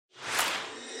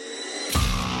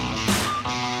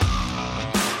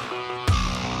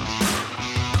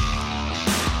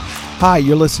Hi,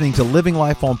 you're listening to Living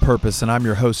Life on Purpose, and I'm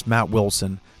your host, Matt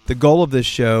Wilson. The goal of this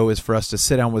show is for us to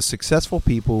sit down with successful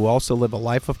people who also live a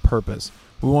life of purpose.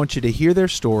 We want you to hear their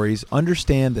stories,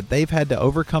 understand that they've had to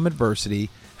overcome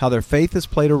adversity, how their faith has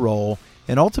played a role,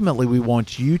 and ultimately we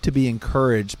want you to be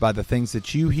encouraged by the things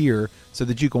that you hear so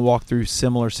that you can walk through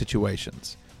similar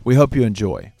situations. We hope you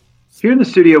enjoy. Here in the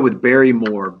studio with Barry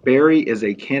Moore. Barry is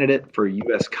a candidate for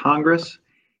U.S. Congress,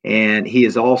 and he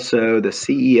is also the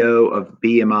CEO of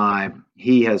BMI.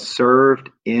 He has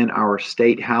served in our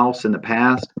state house in the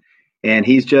past, and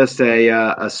he's just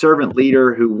a servant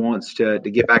leader who wants to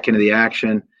get back into the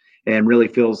action and really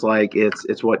feels like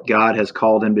it's what God has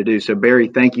called him to do. So, Barry,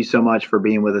 thank you so much for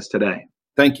being with us today.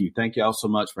 Thank you. Thank you all so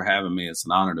much for having me. It's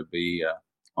an honor to be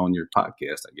on your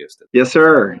podcast, I guess. Yes,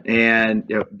 sir.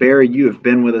 And Barry, you have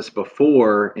been with us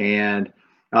before, and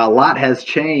a lot has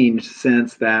changed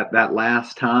since that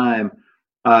last time.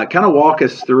 Kind of walk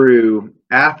us through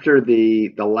after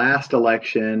the last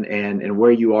election and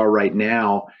where you are right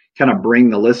now, kind of bring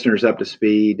the listeners up to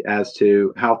speed as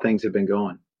to how things have been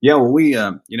going. Yeah, well,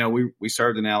 we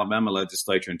served in the Alabama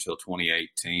legislature until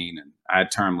 2018, and I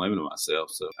had term limited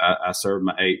myself. So I served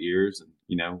my 8 years and,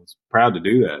 was proud to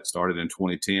do that. Started in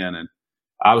 2010. And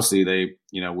obviously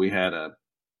we had a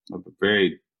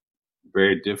very,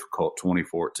 very difficult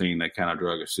 2014. They kind of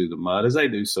drug us through the mud, as they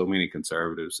do so many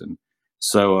conservatives. And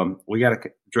so we got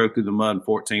drug through the mud in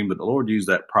 14, but the Lord used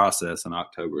that process in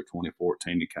October of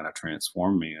 2014 to kind of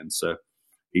transform me. And so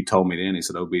he told me then, he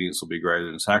said, obedience will be greater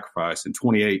than sacrifice. In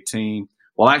 2018,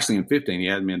 well, actually in 15, he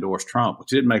had me endorse Trump, which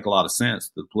didn't make a lot of sense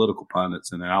to the political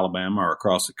pundits in Alabama or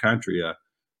across the country.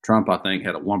 Trump, I think,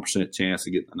 had a 1% chance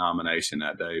to get the nomination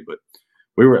that day. But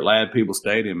we were at Ladd People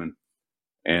Stadium,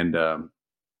 and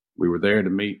we were there to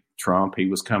meet Trump. He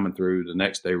was coming through. The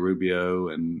next day, Rubio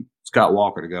and Scott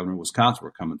Walker, the governor of Wisconsin,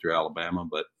 were coming through Alabama.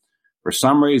 But for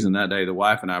some reason that day, the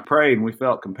wife and I prayed, and we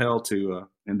felt compelled to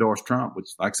endorse Trump, which,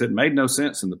 like I said, made no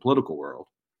sense in the political world.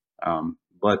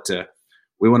 But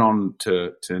we went on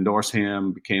to endorse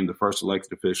him, became the first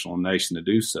elected official in the nation to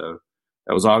do so.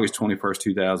 That was August 21st,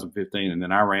 2015. And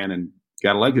then I ran and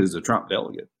got elected as a Trump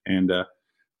delegate. And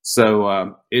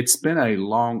so it's been a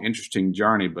long, interesting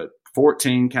journey. But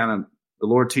 14, kind of the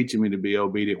Lord teaching me to be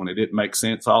obedient when it didn't make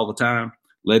sense all the time,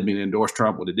 led me to endorse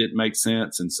Trump when it didn't make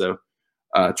sense. And so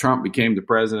Trump became the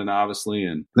president, obviously.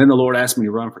 And then the Lord asked me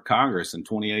to run for Congress. In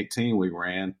 2018, we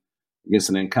ran against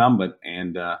an incumbent,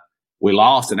 and we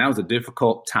lost. And that was a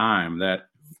difficult time, that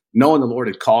knowing the Lord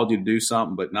had called you to do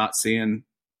something, but not seeing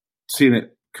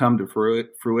it come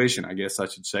to fruition, I guess I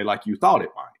should say, like you thought it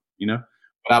might,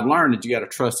 But I've learned that you got to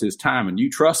trust his time, and you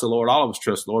trust the Lord. All of us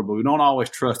trust the Lord, but we don't always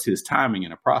trust his timing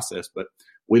in a process. But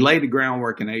we laid the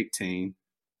groundwork in 18.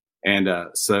 And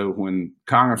so when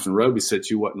Congressman Roby said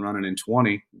she wasn't running in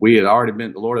 20,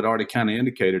 the Lord had already kind of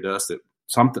indicated to us that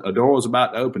a door was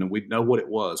about to open, and we'd know what it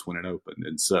was when it opened.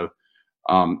 And so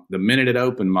the minute it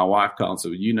opened, my wife called and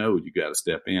said, you got to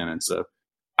step in. And so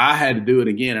I had to do it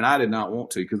again, and I did not want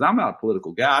to, because I'm not a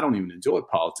political guy. I don't even enjoy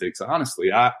politics.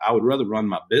 Honestly, I would rather run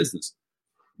my business.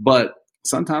 But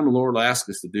sometimes the Lord will ask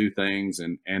us to do things,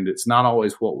 and it's not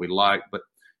always what we like. But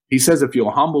he says, if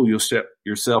you'll humble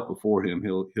yourself before him,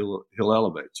 he'll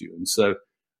elevate you. And so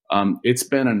it's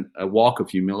been a walk of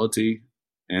humility,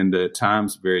 and at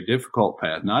times a very difficult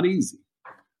path, not easy,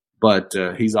 but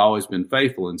he's always been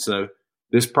faithful. And so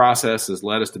this process has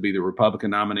led us to be the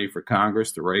Republican nominee for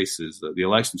Congress. The race is the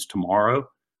election's tomorrow.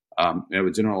 We have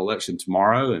a general election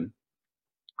tomorrow, and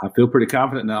I feel pretty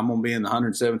confident that I'm going to be in the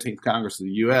 117th Congress of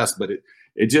the U.S., but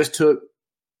it just took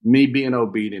me being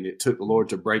obedient. It took the Lord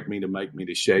to break me, to make me,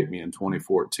 to shape me in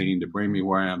 2014, to bring me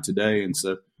where I am today. And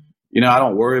so, I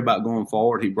don't worry about going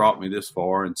forward. He brought me this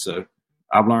far. And so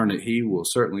I've learned that he will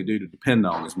certainly do to depend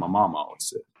on, as my mom always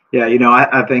said. Yeah,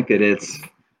 I think that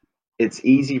it's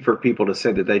easy for people to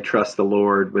say that they trust the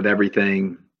Lord with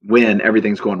everything when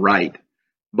everything's going right.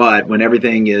 But when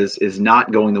everything is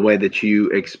not going the way that you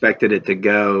expected it to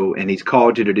go, and he's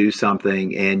called you to do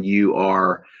something and you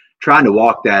are trying to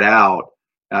walk that out,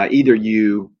 either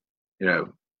you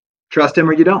trust him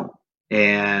or you don't.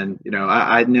 And,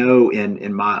 I know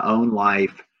in my own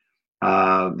life,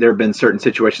 there have been certain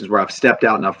situations where I've stepped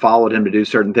out and I've followed him to do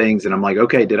certain things. And I'm like,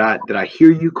 okay, did I hear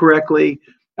you correctly?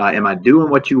 Am I doing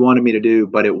what you wanted me to do?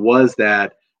 But it was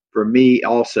that, for me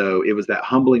also, it was that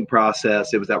humbling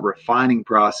process. It was that refining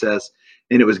process.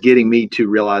 And it was getting me to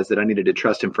realize that I needed to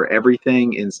trust him for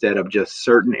everything instead of just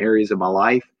certain areas of my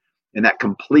life. And that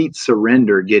complete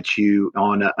surrender gets you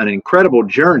on an incredible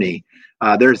journey.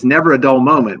 There's never a dull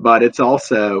moment, but it's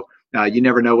also, you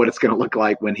never know what it's going to look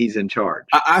like when he's in charge.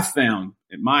 I found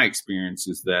in my experience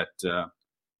is that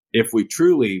if we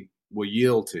truly will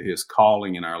yield to his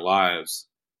calling in our lives,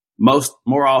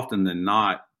 more often than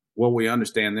not, what we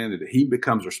understand then that he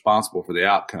becomes responsible for the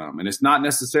outcome. And it's not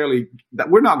necessarily that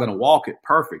we're not going to walk it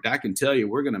perfect. I can tell you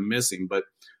we're going to miss him, but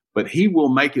he will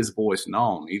make his voice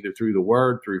known, either through the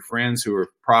word, through friends who are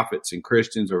prophets and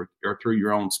Christians, or through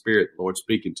your own spirit, the Lord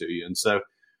speaking to you. And so,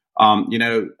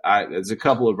 there's a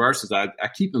couple of verses I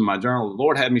keep in my journal. The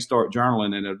Lord had me start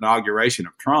journaling in the inauguration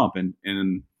of Trump. And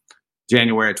in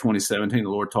January of 2017, the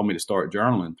Lord told me to start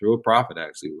journaling through a prophet.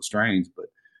 Actually, it was strange,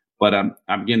 but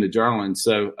I began to journal. And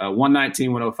so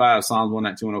 119:105, Psalms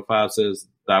 119:105 says,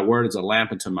 "Thy word is a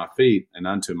lamp unto my feet and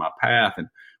unto my path." And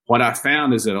what I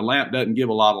found is that a lamp doesn't give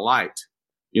a lot of light.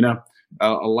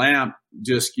 A lamp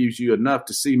just gives you enough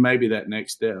to see maybe that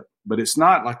next step. But it's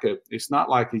not like it's not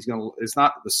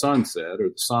the sunset or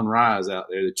the sunrise out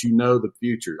there that the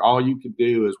future. All you can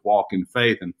do is walk in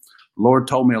faith. And the Lord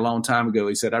told me a long time ago,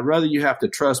 he said, "I'd rather you have to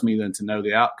trust me than to know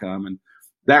the outcome." And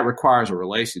that requires a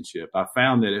relationship. I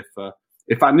found that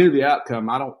if I knew the outcome,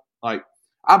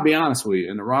 I'll be honest with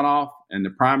you, in the runoff and the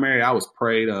primary, I was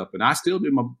prayed up, and I still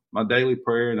do my daily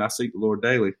prayer, and I seek the Lord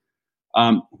daily.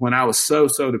 When I was so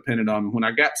dependent on him, when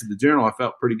I got to the general, I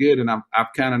felt pretty good. And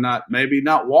I've kind of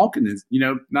not walking as,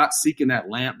 not seeking that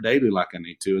lamp daily like I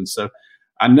need to. And so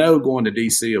I know going to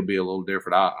DC will be a little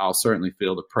different. I'll certainly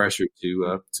feel the pressure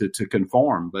to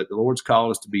conform, but the Lord's called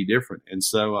us to be different. And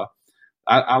so,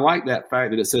 I like that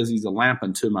fact that it says he's a lamp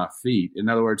unto my feet. In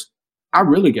other words, I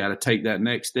really got to take that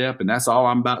next step, and that's all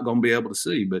I'm about going to be able to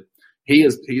see. But he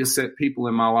has set people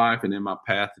in my life and in my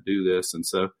path to do this. And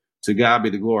so to God be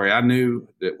the glory. I knew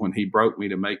that when he broke me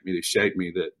to make me, to shape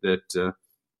me, that the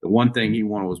one thing he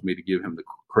wanted was me to give him the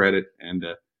credit. And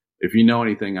if you know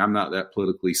anything, I'm not that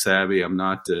politically savvy. I'm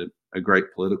not a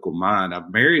great political mind.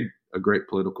 I've married a great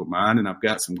political mind, and I've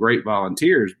got some great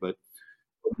volunteers, but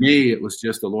for me, it was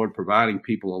just the Lord providing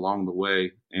people along the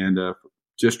way, and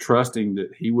just trusting that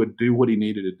he would do what he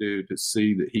needed to do to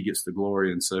see that he gets the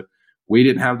glory. And so we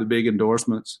didn't have the big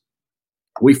endorsements.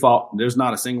 We fought. There's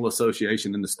not a single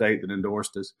association in the state that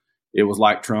endorsed us. It was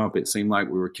like Trump. It seemed like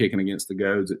we were kicking against the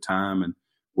goads at time, and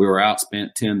we were outspent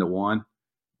 10-1.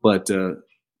 But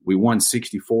we won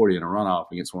 60-40 in a runoff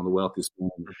against one of the wealthiest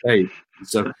men in the state.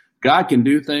 So God can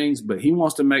do things, but he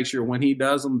wants to make sure when he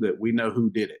does them that we know who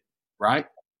did it. Right.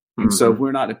 Mm-hmm. And so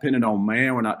we're not dependent on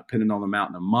man. We're not dependent on the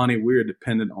mountain of money. We're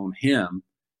dependent on him.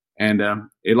 And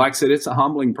like I said, it's a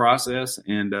humbling process.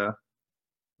 And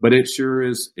but it sure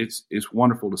is. It's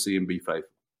wonderful to see him be faithful.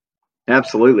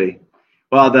 Absolutely.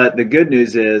 Well, the good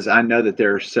news is I know that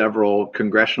there are several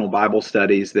congressional Bible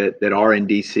studies that are in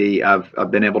D.C.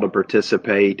 I've been able to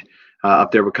participate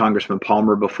up there with Congressman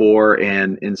Palmer before.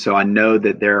 And so I know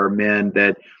that there are men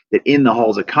that in the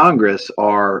halls of Congress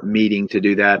are meeting to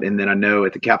do that. And then I know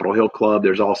at the Capitol Hill Club,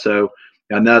 there's also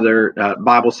another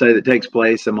Bible study that takes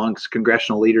place amongst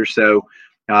congressional leaders. So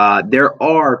there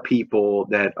are people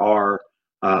that are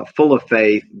full of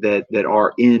faith that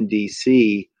are in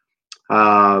D.C.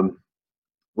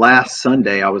 Last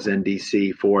Sunday, I was in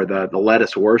D.C. for the Let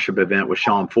Us Worship event with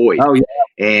Sean Foyt. Oh, yeah.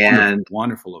 And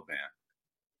wonderful event.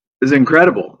 It was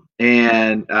incredible.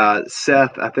 And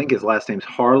Seth, I think his last name's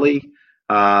Harley,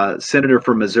 senator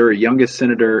from Missouri, youngest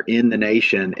senator in the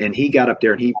nation. And he got up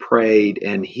there and he prayed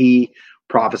and he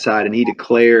prophesied and he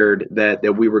declared that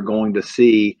we were going to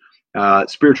see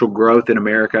spiritual growth in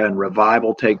America and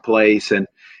revival take place. And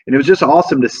it was just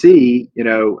awesome to see,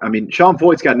 Sean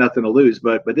Foyt's got nothing to lose,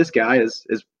 but this guy is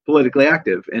politically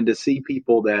active, and to see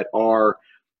people that are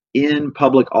in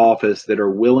public office that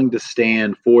are willing to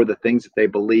stand for the things that they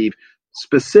believe,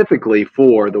 specifically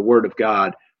for the Word of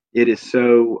God. It is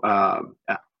so,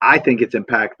 I think it's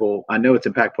impactful. I know it's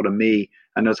impactful to me.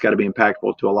 I know it's got to be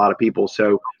impactful to a lot of people.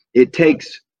 So it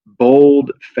takes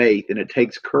bold faith and it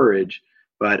takes courage,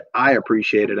 but I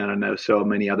appreciate it. And I know so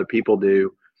many other people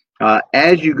do.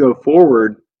 As you go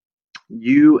forward,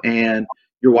 you and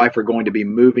your wife are going to be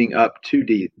moving up to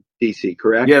DC,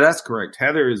 correct? Yeah, that's correct.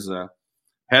 Heather is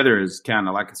kind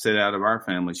of, like I said, out of our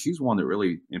family. She's one that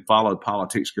really followed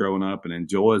politics growing up and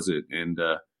enjoys it. And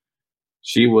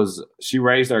she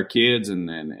raised our kids, and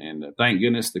thank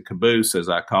goodness the caboose, as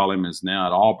I call him, is now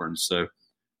at Auburn. So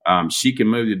she can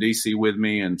move to DC with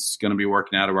me, and it's going to be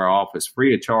working out of our office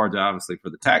free of charge, obviously, for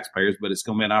the taxpayers, but it's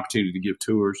going to be an opportunity to give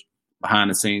tours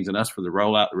behind the scenes and us for the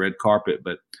rollout, the red carpet.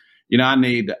 But I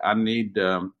need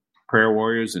prayer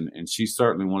warriors, and she's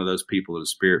certainly one of those people that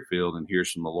is spirit filled and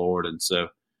hears from the Lord. And so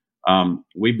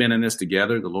we've been in this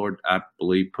together. The Lord, I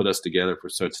believe, put us together for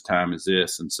such a time as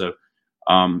this. And so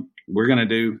we're going to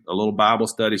do a little Bible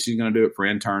study. She's going to do it for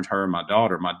interns, her and my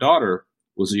daughter. My daughter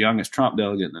was the youngest Trump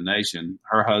delegate in the nation.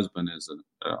 Her husband is an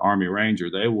Army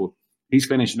Ranger. They will he's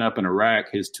finishing up in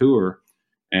Iraq, his tour,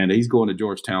 and he's going to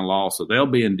Georgetown Law. So they'll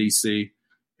be in D.C.,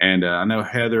 and I know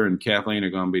Heather and Kathleen are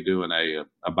going to be doing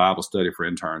a Bible study for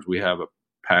interns. We have a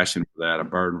passion for that, a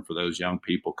burden for those young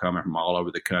people coming from all over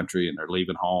the country, and they're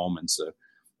leaving home. And so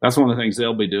that's one of the things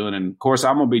they'll be doing. And, of course,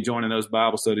 I'm going to be joining those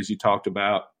Bible studies you talked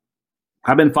about.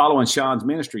 I've been following Sean's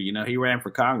ministry. You know, he ran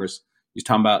for Congress. He's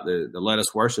talking about the Let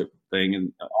Us Worship thing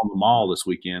on the mall this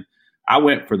weekend. I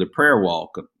went for the prayer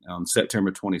walk on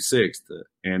September 26th,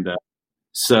 and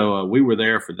so we were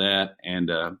there for that.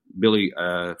 And Billy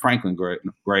Franklin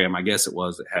Graham, I guess it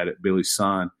was, that had it, Billy's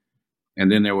son.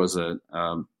 And then there was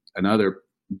another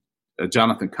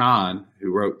Jonathan Kahn,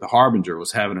 who wrote The Harbinger,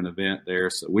 was having an event there.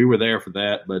 So we were there for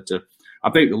that. But I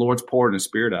think the Lord's pouring His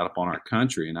Spirit out upon our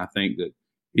country, and I think that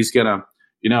He's going to,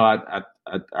 you know,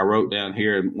 I wrote down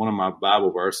here, and one of my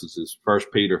Bible verses is 1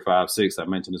 Peter 5:6. I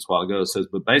mentioned this a while ago. It says,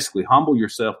 but basically, humble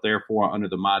yourself, therefore, under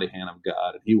the mighty hand of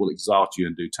God, and He will exalt you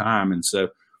in due time. And so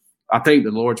I think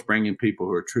the Lord's bringing people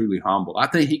who are truly humble. I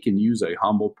think He can use a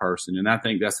humble person, and I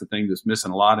think that's the thing that's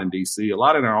missing a lot in D.C., a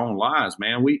lot in our own lives,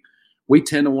 man. We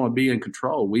tend to want to be in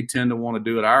control. We tend to want to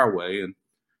do it our way. And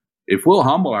if we'll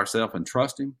humble ourselves and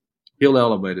trust Him, He'll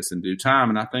elevate us in due time.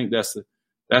 And I think that's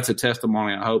a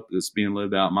testimony, I hope, that's being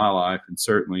lived out in my life. And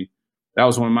certainly that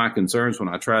was one of my concerns when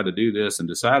I tried to do this and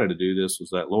decided to do this, was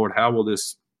that, Lord, how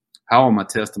will my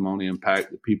testimony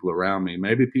impact the people around me?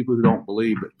 Maybe people who don't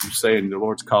believe, but you're saying the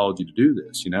Lord's called you to do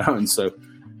this, you know? And so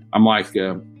I'm like,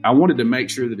 I wanted to make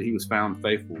sure that He was found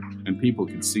faithful and people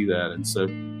could see that. And so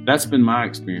that's been my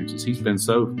experiences. He's been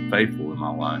so faithful in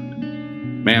my life.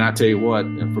 And man, I tell you what,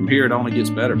 from here it only gets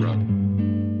better, brother.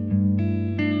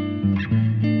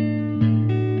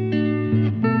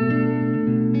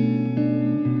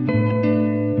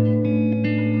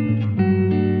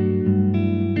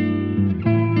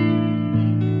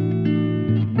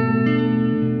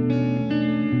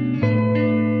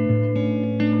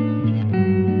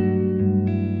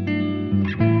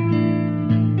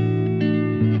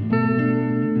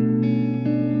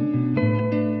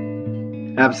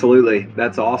 Absolutely.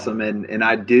 That's awesome. And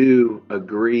I do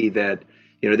agree that,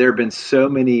 you know, there have been so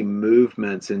many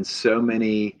movements and so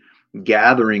many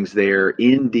gatherings there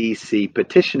in DC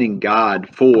petitioning God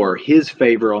for His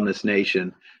favor on this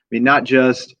nation. I mean, not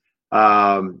just,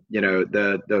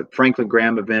 the Franklin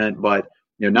Graham event, but,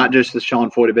 you know, not just the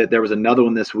Sean Feucht event. There was another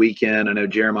one this weekend. I know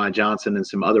Jeremiah Johnson and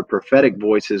some other prophetic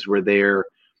voices were there.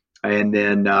 And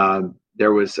then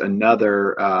there was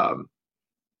another,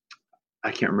 I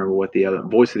can't remember what the other,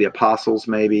 Voice of the Apostles,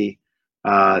 maybe.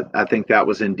 I think that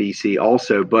was in DC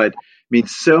also. But I mean,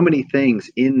 so many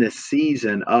things in this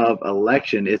season of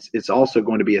election. It's also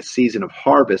going to be a season of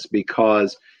harvest,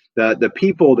 because the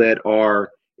people that are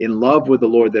in love with the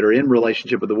Lord, that are in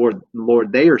relationship with the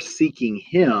Lord, they are seeking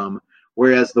Him,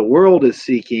 whereas the world is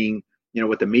seeking, you know,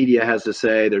 what the media has to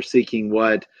say. They're seeking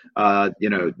what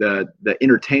the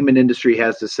entertainment industry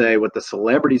has to say, what the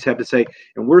celebrities have to say,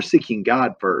 and we're seeking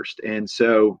God first. And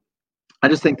so I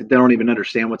just think that they don't even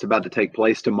understand what's about to take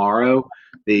place tomorrow,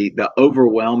 the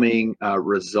overwhelming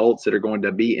results that are going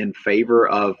to be in favor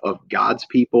of God's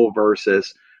people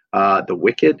versus the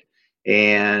wicked.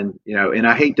 And, you know, and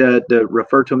I hate to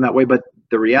refer to them that way, but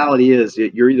the reality is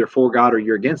that you're either for God or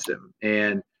you're against Him.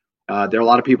 And there are a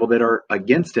lot of people that are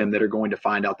against Him that are going to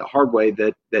find out the hard way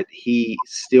that He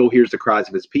still hears the cries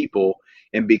of His people.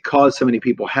 And because so many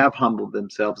people have humbled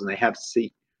themselves and they have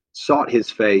sought His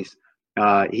face,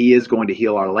 He is going to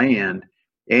heal our land.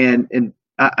 And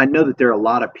I know that there are a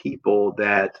lot of people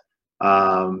that,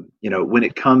 when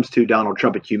it comes to Donald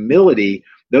Trump and humility,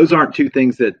 those aren't two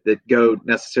things that go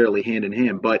necessarily hand in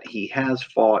hand, but he has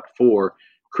fought for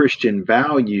Christian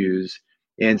values.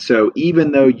 And so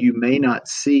even though you may not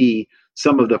see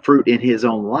some of the fruit in his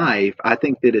own life, I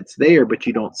think that it's there, but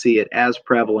you don't see it as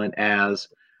prevalent as,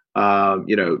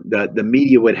 the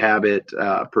media would have it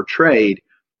portrayed.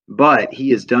 But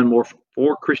he has done more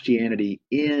for Christianity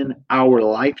in our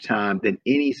lifetime than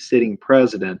any sitting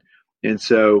president. And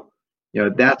so,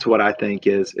 that's what I think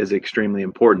is extremely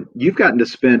important. You've gotten to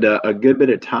spend a good bit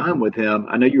of time with him.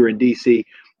 I know you were in D.C.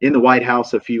 in the White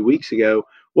House a few weeks ago.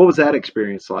 What was that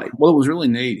experience like? Well, it was really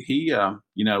neat. He,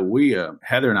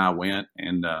 Heather and I went,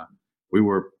 and we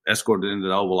were escorted into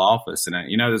the Oval Office. And,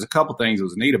 there's a couple things that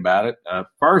was neat about it.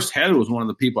 First, Heather was one of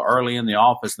the people early in the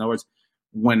office. In other words,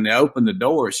 when they opened the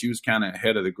door, she was kind of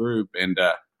ahead of the group. And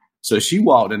so she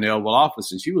walked in the Oval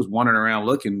Office, and she was wandering around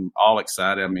looking all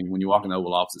excited. I mean, when you walk in the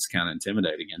Oval Office, it's kind of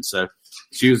intimidating. And so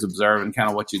she was observing kind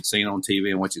of what you'd seen on TV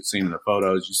and what you'd seen in the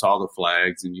photos. You saw the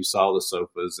flags and you saw the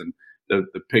sofas and the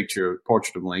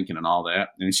portrait of Lincoln and all that.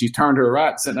 And she turned to her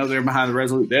right, sitting over there behind the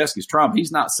Resolute desk is Trump.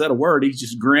 He's not said a word. He's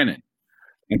just grinning.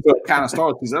 And so it kind of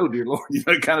started because, oh, dear Lord,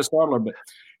 it kind of startled her. But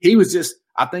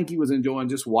I think he was enjoying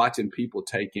just watching people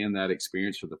take in that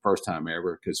experience for the first time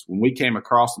ever. Because when we came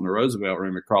across in the Roosevelt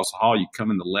Room across the hall, you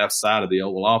come in the left side of the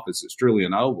Oval Office. It's truly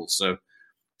an oval. So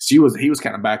he was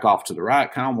kind of back off to the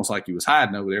right, kind of almost like he was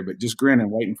hiding over there, but just grinning,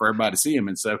 waiting for everybody to see him.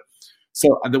 And so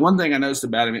the one thing I noticed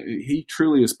about him, he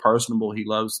truly is personable. He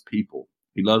loves people.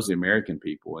 He loves the American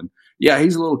people. And yeah,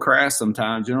 he's a little crass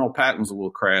sometimes. General Patton's a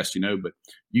little crass, but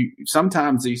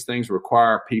sometimes these things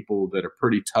require people that are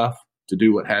pretty tough to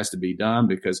do what has to be done,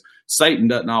 because Satan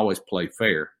doesn't always play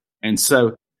fair. And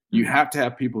so you have to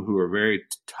have people who are very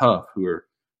tough, who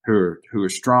are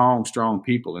strong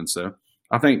people. And so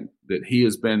I think that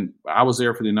I was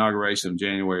there for the inauguration of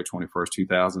January 21st,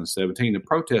 2017. The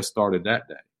protest started that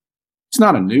day. It's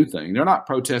not a new thing. They're not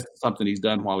protesting something he's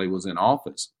done while he was in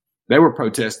office. They were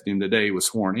protesting him the day he was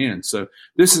sworn in. So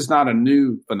this is not a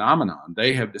new phenomenon.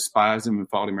 They have despised him and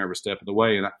fought him every step of the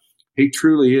way. And he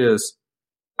truly is,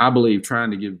 I believe,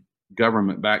 trying to give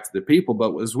government back to the people.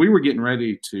 But as we were getting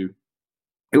ready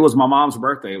it was my mom's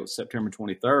birthday. It was September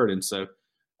 23rd. And so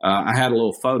I had a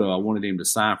little photo I wanted him to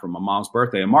sign for my mom's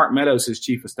birthday. And Mark Meadows, his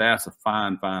chief of staff, is a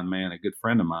fine man, a good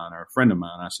friend of mine, or a friend of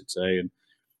mine, I should say. And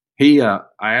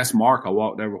I asked Mark, I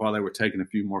walked over while they were taking a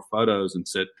few more photos and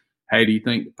said, hey, do you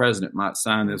think the president might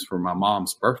sign this for my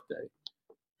mom's birthday?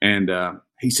 And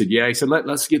he said, yeah. He said,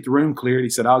 let's get the room cleared. He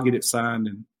said, I'll get it signed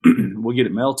and we'll get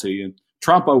it mailed to you. And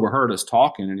Trump overheard us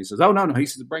talking, and he says, oh, no. He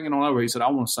says, bring it on over. He said,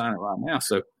 I want to sign it right now.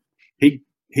 So he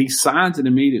signs it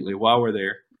immediately while we're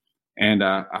there. And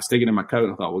I stick it in my coat,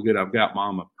 and I thought, well, good, I've got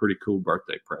Mom a pretty cool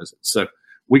birthday present. So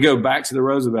we go back to the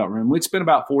Roosevelt Room. We'd spent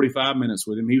about 45 minutes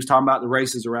with him. He was talking about the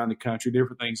races around the country,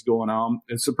 different things going on.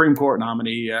 The Supreme Court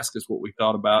nominee, he asked us what we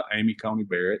thought about Amy Coney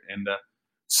Barrett. And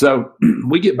so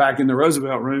we get back in the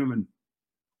Roosevelt Room, and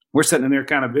we're sitting in there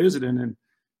kind of visiting, and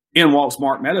in walks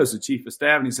Mark Meadows, the chief of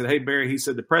staff, and he said, hey, Barry, he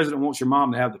said, the president wants your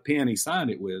mom to have the pen he signed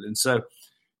it with. And so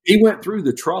he went through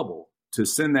the trouble to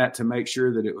send that to make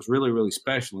sure that it was really, really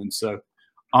special. And so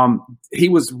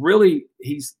he's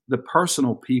the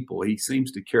personal people. He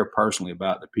seems to care personally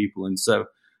about the people. And so,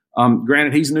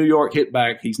 granted, he's New York hit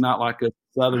back. He's not like a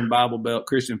Southern Bible Belt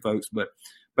Christian folks, but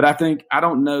I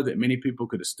don't know that many people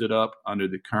could have stood up under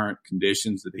the current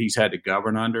conditions that he's had to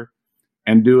govern under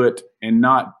and do it and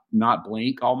not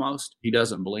blink almost. He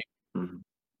doesn't blink. Mm-hmm.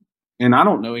 And I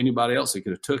don't know anybody else that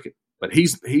could have took it, but he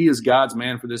is God's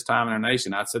man for this time in our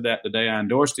nation. I said that the day I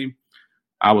endorsed him.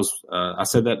 I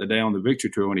said that the day on the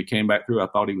victory tour when he came back through. I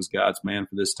thought he was God's man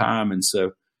for this time. And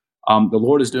so the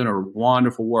Lord is doing a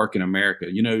wonderful work in America.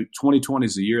 2020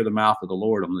 is the year of the mouth of the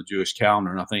Lord on the Jewish calendar.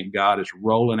 And I think God is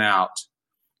rolling out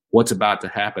what's about to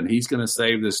happen. He's going to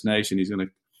save this nation.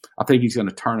 I think he's going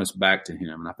to turn us back to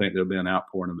him. And I think there'll be an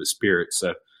outpouring of his spirit.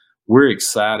 So we're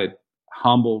excited,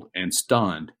 humbled, and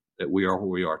stunned that we are where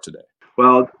we are today.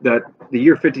 Well, the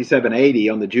year 5780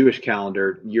 on the Jewish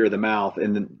calendar, year of the mouth,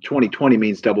 and then 2020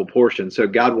 means double portion. So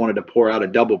God wanted to pour out a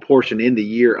double portion in the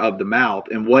year of the mouth.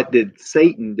 And what did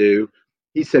Satan do?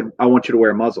 He said, I want you to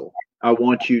wear a muzzle. I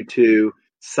want you to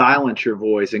silence your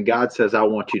voice. And God says, I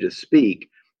want you to speak.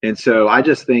 And so I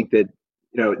just think that,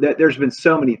 that there's been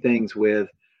so many things with,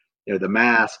 the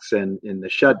masks and the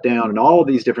shutdown and all of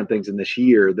these different things in this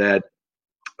year that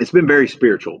it's been very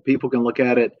spiritual. People can look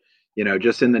at it,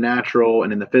 just in the natural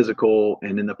and in the physical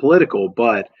and in the political,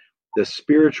 but the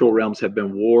spiritual realms have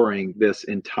been warring this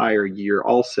entire year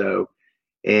also.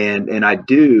 And I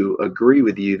do agree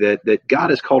with you that God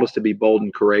has called us to be bold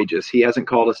and courageous. He hasn't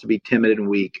called us to be timid and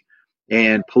weak.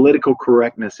 And political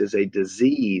correctness is a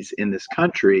disease in this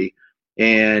country,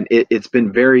 and it's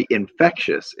been very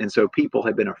infectious. And so people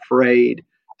have been afraid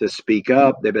to speak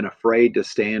up. They've been afraid to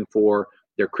stand for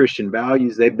their Christian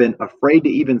values. They've been afraid to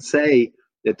even say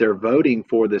that they're voting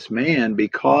for this man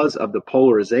because of the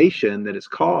polarization that is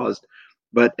caused.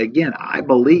 But again, I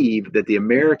believe that the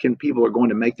American people are going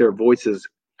to make their voices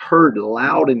heard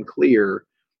loud and clear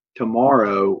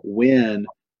tomorrow when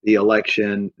the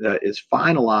election is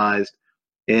finalized.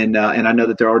 And I know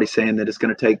that they're already saying that it's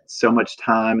going to take so much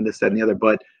time and this, that, and the other,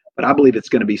 but I believe it's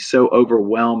going to be so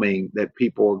overwhelming that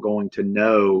people are going to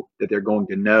know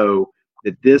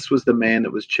that this was the man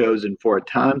that was chosen for a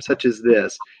time such as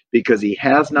this, because he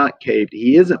has not caved.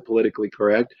 He isn't politically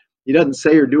correct. He doesn't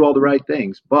say or do all the right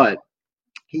things, but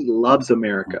he loves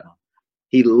America.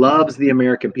 He loves the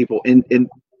American people. And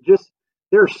just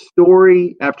there's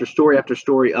story after story after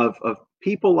story of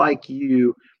people like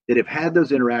you that have had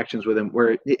those interactions with him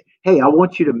where, hey, I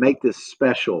want you to make this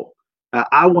special.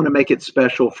 I want to make it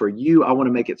special for you. I want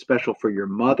to make it special for your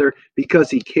mother because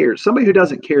he cares. Somebody who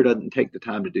doesn't care doesn't take the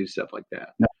time to do stuff like that.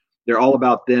 No. They're all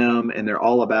about them, and they're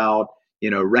all about,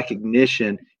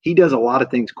 recognition. He does a lot of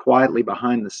things quietly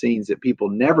behind the scenes that people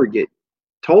never get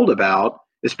told about,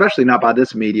 especially not by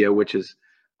this media, which is,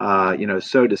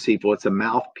 so deceitful. It's a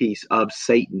mouthpiece of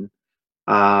Satan.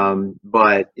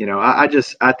 But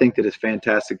I think that it's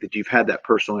fantastic that you've had that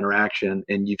personal interaction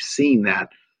and you've seen that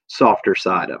softer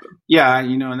side of him. Yeah,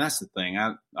 and that's the thing.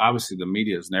 Obviously, the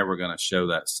media is never going to show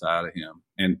that side of him,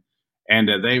 and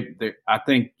they I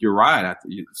think you're right.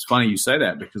 It's funny you say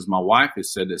that, because my wife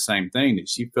has said the same thing, that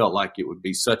she felt like it would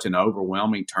be such an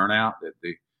overwhelming turnout, that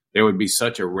there would be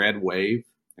such a red wave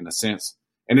in a sense.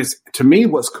 And it's, to me,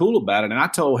 what's cool about it. And I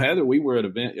told Heather, we were at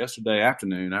an event yesterday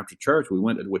afternoon after church. We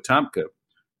went to Wetumpka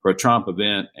for a Trump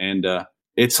event, and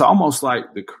it's almost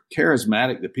like the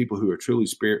charismatic, the people who are truly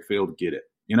spirit filled get it.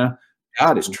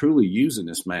 God is truly using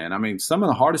this man. I mean, some of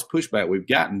the hardest pushback we've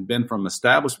gotten been from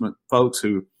establishment folks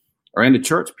who are in the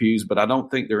church pews, but I don't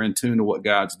think they're in tune to what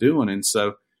God's doing. And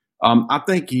so I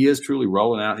think he is truly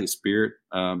rolling out his spirit.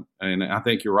 And I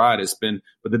think you're right.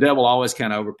 But the devil always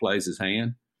kind of overplays his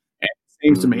hand. And it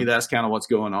seems to me that's kind of what's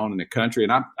going on in the country.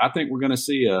 And I think we're going to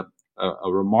see a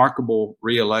remarkable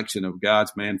reelection of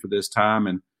God's man for this time.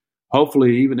 And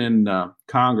hopefully even in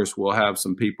Congress, we'll have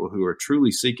some people who are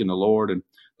truly seeking the Lord. And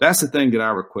that's the thing that I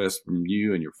request from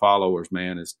you and your followers,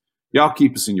 man, is y'all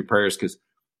keep us in your prayers, because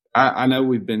I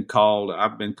know I've been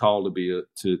called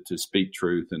to speak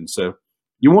truth. And so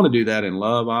you want to do that in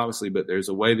love, obviously, but there's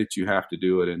a way that you have to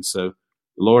do it. And so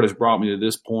the Lord has brought me to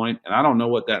this point, and I don't know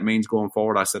what that means going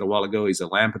forward. I said a while ago, he's a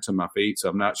lamp unto my feet. So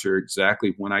I'm not sure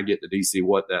exactly when I get to DC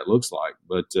what that looks like,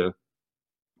 but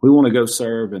we want to go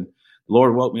serve. And the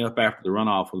Lord woke me up after the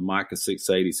runoff with Micah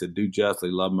 6:8. He said, do justly,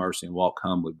 love mercy, and walk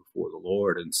humbly before the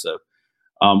Lord. And so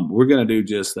we're going to do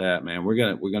just that, man. We're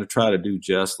going to try to do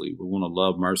justly. We want to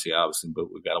love mercy, obviously,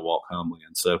 but we've got to walk humbly.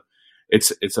 And so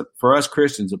for us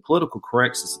Christians, the political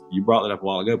correctness, you brought that up a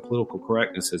while ago, political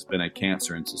correctness has been a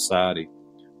cancer in society,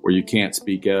 where you can't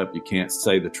speak up, you can't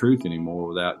say the truth anymore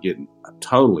without getting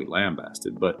totally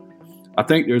lambasted. But I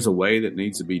think there's a way that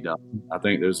needs to be done. I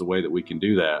think there's a way that we can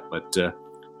do that. But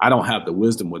I don't have the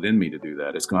wisdom within me to do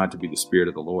that. It's going to have to be the Spirit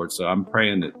of the Lord. So I'm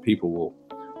praying that people will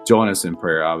join us in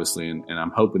prayer, obviously, and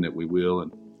I'm hoping that we will,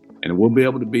 and we'll be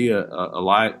able to be a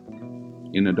light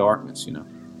in the darkness,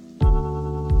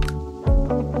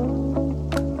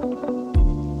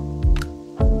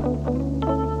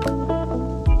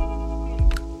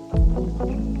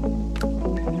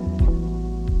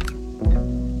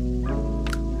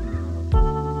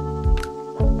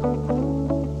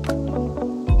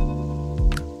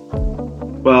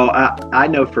 Well, I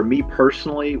know for me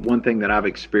personally, one thing that I've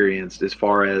experienced as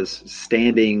far as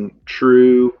standing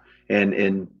true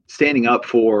and standing up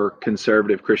for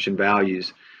conservative Christian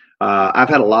values, I've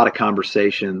had a lot of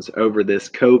conversations over this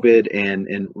COVID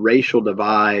and racial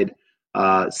divide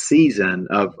season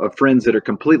of friends that are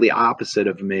completely opposite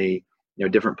of me,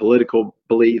 different political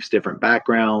beliefs, different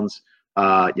backgrounds,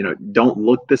 don't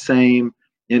look the same.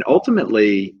 And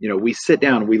ultimately, we sit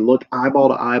down, we look eyeball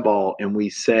to eyeball, and we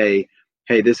say,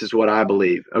 hey, this is what I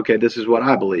believe. Okay, this is what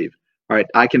I believe. All right,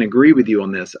 I can agree with you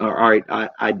on this. All right,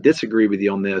 I disagree with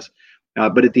you on this.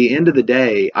 But at the end of the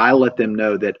day, I let them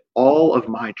know that all of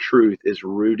my truth is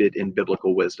rooted in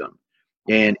biblical wisdom.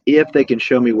 And if they can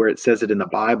show me where it says it in the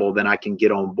Bible, then I can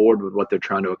get on board with what they're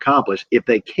trying to accomplish. If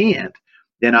they can't,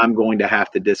 then I'm going to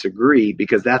have to disagree,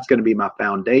 because that's going to be my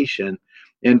foundation.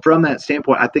 And from that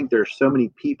standpoint, I think there are so many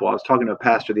people. I was talking to a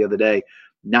pastor the other day,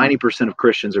 90% of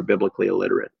Christians are biblically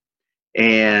illiterate.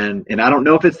 And I don't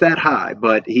know if it's that high,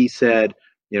 but he said,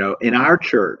 in our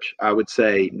church, I would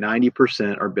say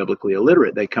 90% are biblically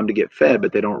illiterate. They come to get fed,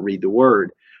 but they don't read the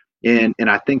word. And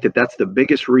I think that that's the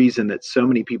biggest reason that so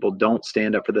many people don't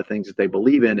stand up for the things that they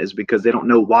believe in, is because they don't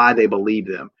know why they believe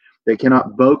them. They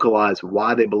cannot vocalize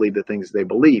why they believe the things they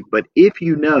believe. But if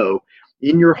you know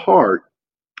in your heart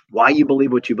why you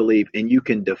believe what you believe, and you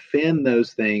can defend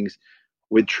those things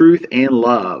with truth and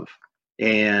love,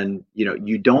 and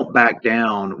you don't back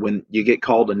down when you get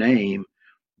called a name,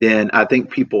 then I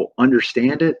think people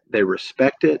understand it, they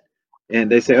respect it,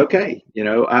 and they say, okay,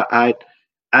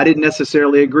 I didn't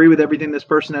necessarily agree with everything this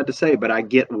person had to say, but I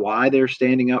get why they're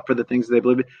standing up for the things they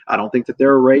believe in. I don't think that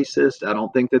they're a racist. I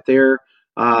don't think that they're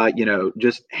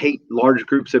just hate large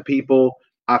groups of people.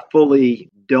 I fully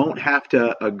don't have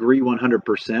to agree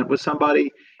 100% with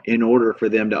somebody in order for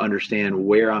them to understand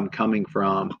where I'm coming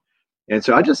from. And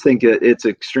so I just think it's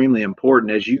extremely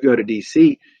important, as you go to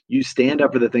DC, you stand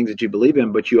up for the things that you believe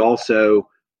in, but you also,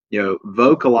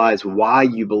 vocalize why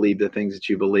you believe the things that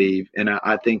you believe. And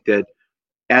I think that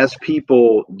as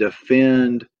people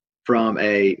defend from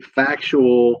a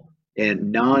factual,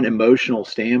 and non-emotional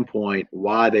standpoint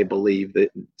why they believe that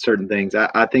certain things.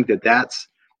 I think that that's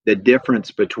the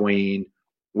difference between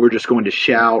we're just going to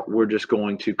shout, we're just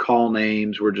going to call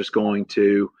names, we're just going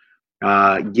to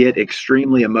get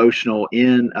extremely emotional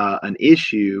in an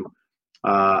issue.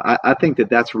 I think that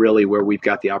that's really where we've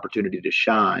got the opportunity to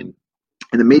shine.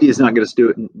 And the media is not going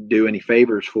to do any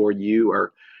favors for you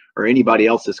or anybody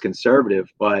else that's conservative.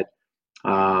 But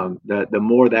the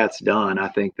more that's done, I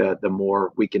think that the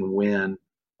more we can win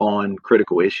on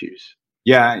critical issues.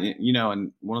 Yeah,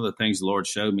 and one of the things the Lord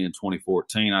showed me in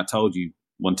 2014, I told you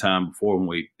one time before when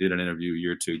we did an interview a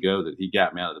year or two ago that he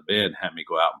got me out of the bed and had me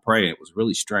go out and pray. It was a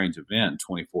really strange event in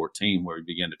 2014 where he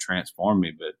began to transform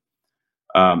me. But,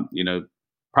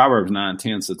 Proverbs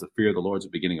 9:10 says the fear of the Lord is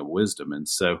the beginning of wisdom. And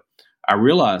so I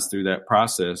realized through that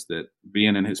process that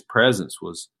being in his presence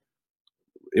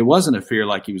it wasn't a fear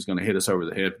like he was going to hit us over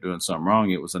the head for doing something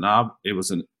wrong. It was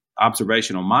an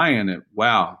observation on my end that,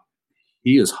 wow,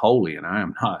 he is holy and I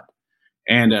am not.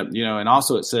 And, and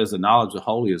also it says the knowledge of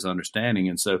holy is understanding.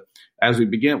 And so as we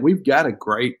begin, we've got a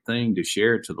great thing to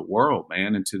share to the world,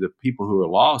 man, and to the people who are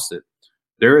lost, that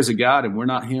there is a God and we're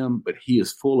not him, but he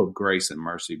is full of grace and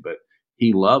mercy, but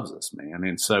he loves us, man.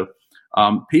 And so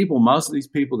most of these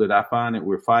people that I find that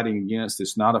we're fighting against,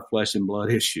 it's not a flesh and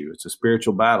blood issue. It's a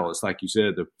spiritual battle. It's like you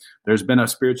said, there's been a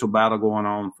spiritual battle going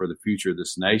on for the future of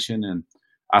this nation. And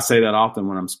I say that often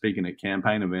when I'm speaking at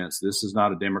campaign events. This is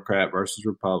not a Democrat versus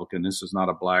Republican. This is not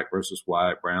a black versus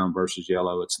white, brown versus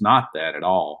yellow. It's not that at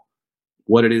all.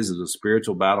 What it is a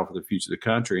spiritual battle for the future of the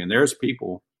country. And there's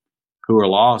people who are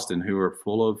lost and who are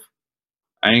full of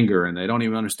anger, and they don't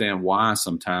even understand why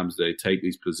sometimes they take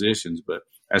these positions. But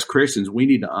as Christians, we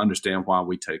need to understand why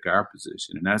we take our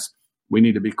position. And we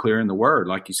need to be clear in the word.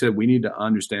 Like you said, we need to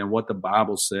understand what the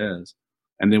Bible says.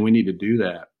 And then we need to do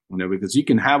that, because you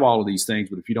can have all of these things,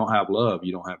 but if you don't have love,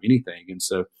 you don't have anything. And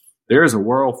so there is a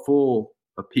world full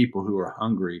of people who are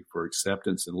hungry for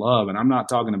acceptance and love. And I'm not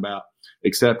talking about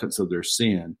acceptance of their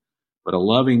sin, but a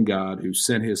loving God who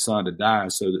sent his son to die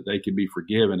so that they could be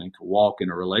forgiven and could walk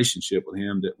in a relationship with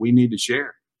him that we need to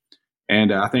share.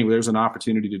 And I think there's an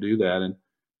opportunity to do that. And,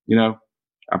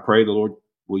 I pray the Lord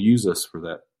will use us for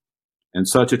that. And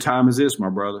such a time as this, my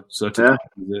brother, such a time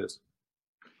as this.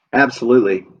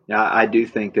 Absolutely. I do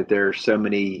think that there are so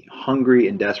many hungry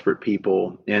and desperate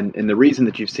people. And the reason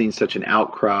that you've seen such an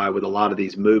outcry with a lot of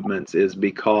these movements is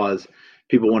because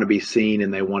people want to be seen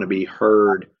and they want to be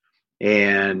heard.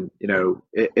 And,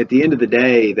 at the end of the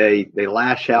day, they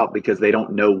lash out because they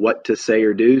don't know what to say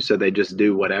or do. So they just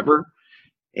do whatever.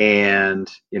 And,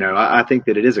 I think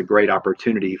that it is a great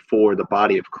opportunity for the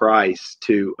body of Christ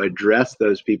to address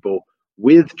those people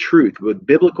with truth, with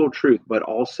biblical truth, but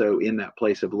also in that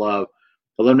place of love.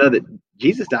 Let them know that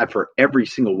Jesus died for every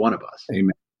single one of us.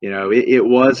 Amen. It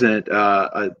wasn't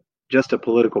just a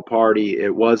political party.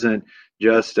 It wasn't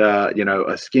just,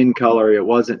 a skin color. It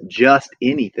wasn't just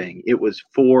anything. It was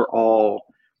for all.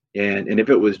 And if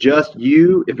it was just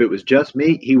you, if it was just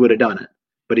me, he would have done it.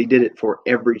 But he did it for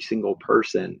every single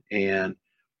person. And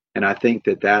I think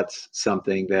that that's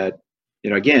something that,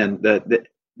 again,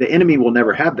 the enemy will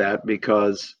never have that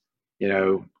because,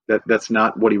 that's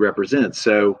not what he represents.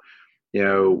 So,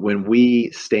 when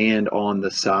we stand on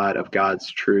the side of God's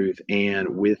truth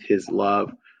and with his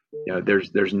love,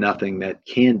 there's nothing that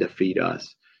can defeat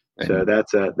us. So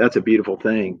that's a beautiful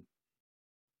thing.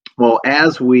 Well,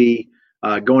 as we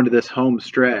go into this home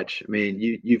stretch,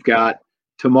 you've got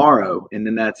tomorrow and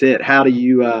then that's it. How do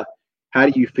you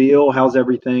feel? How's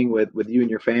everything with you and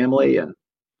your family? And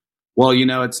well,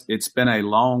 it's been a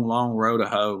long, long road to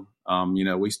hoe.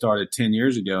 We started 10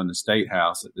 years ago in the State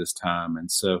House at this time.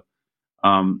 And so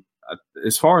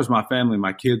as far as my family,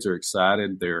 my kids are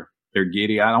excited. They're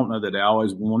giddy. I don't know that they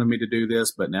always wanted me to do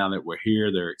this, but now that we're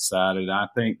here, they're excited. I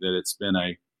think that it's been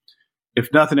if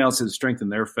nothing else, it's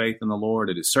strengthened their faith in the Lord.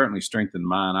 It has certainly strengthened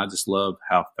mine. I just love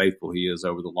how faithful he is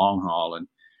over the long haul. And,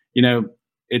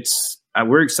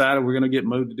 we're excited. We're going to get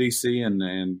moved to DC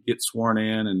and get sworn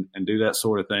in and do that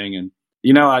sort of thing. And,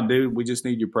 we just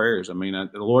need your prayers. The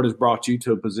Lord has brought you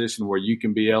to a position where you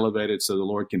can be elevated so the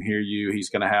Lord can hear you. He's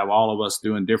going to have all of us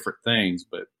doing different things,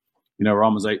 but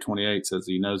Romans 8:28 says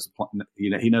he knows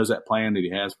that plan that he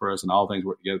has for us, and all things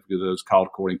work together for those called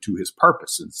according to his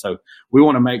purpose. And so we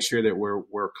want to make sure that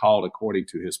we're called according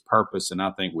to his purpose, and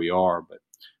I think we are. But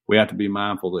we have to be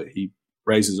mindful that he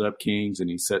raises up kings and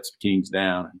he sets kings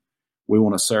down. And we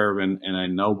want to serve in a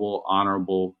noble,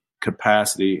 honorable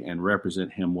capacity and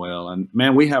represent him well. And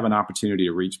man, we have an opportunity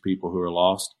to reach people who are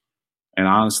lost, and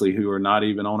honestly, who are not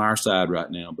even on our side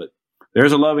right now. But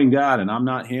there's a loving God, and I'm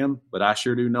not him, but I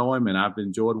sure do know him, and I've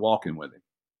enjoyed walking with him.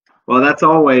 Well, that's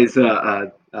always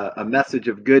a message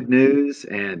of good news,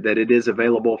 and that it is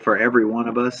available for every one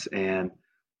of us. And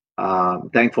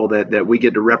thankful that we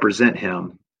get to represent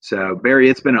him. So, Barry,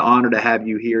 it's been an honor to have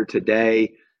you here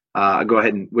today. I'll go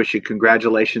ahead and wish you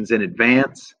congratulations in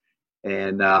advance.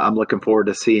 And I'm looking forward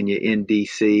to seeing you in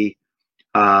DC.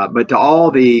 But to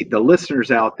all the listeners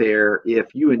out there,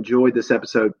 if you enjoyed this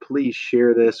episode, please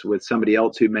share this with somebody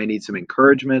else who may need some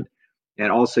encouragement.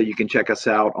 And also, you can check us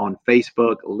out on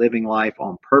Facebook, Living Life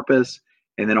on Purpose,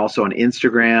 and then also on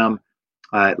Instagram,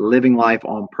 Living Life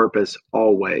on Purpose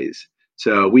always.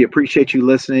 So we appreciate you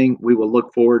listening. We will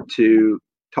look forward to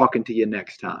talking to you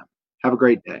next time. Have a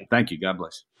great day. Thank you. God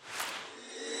bless you.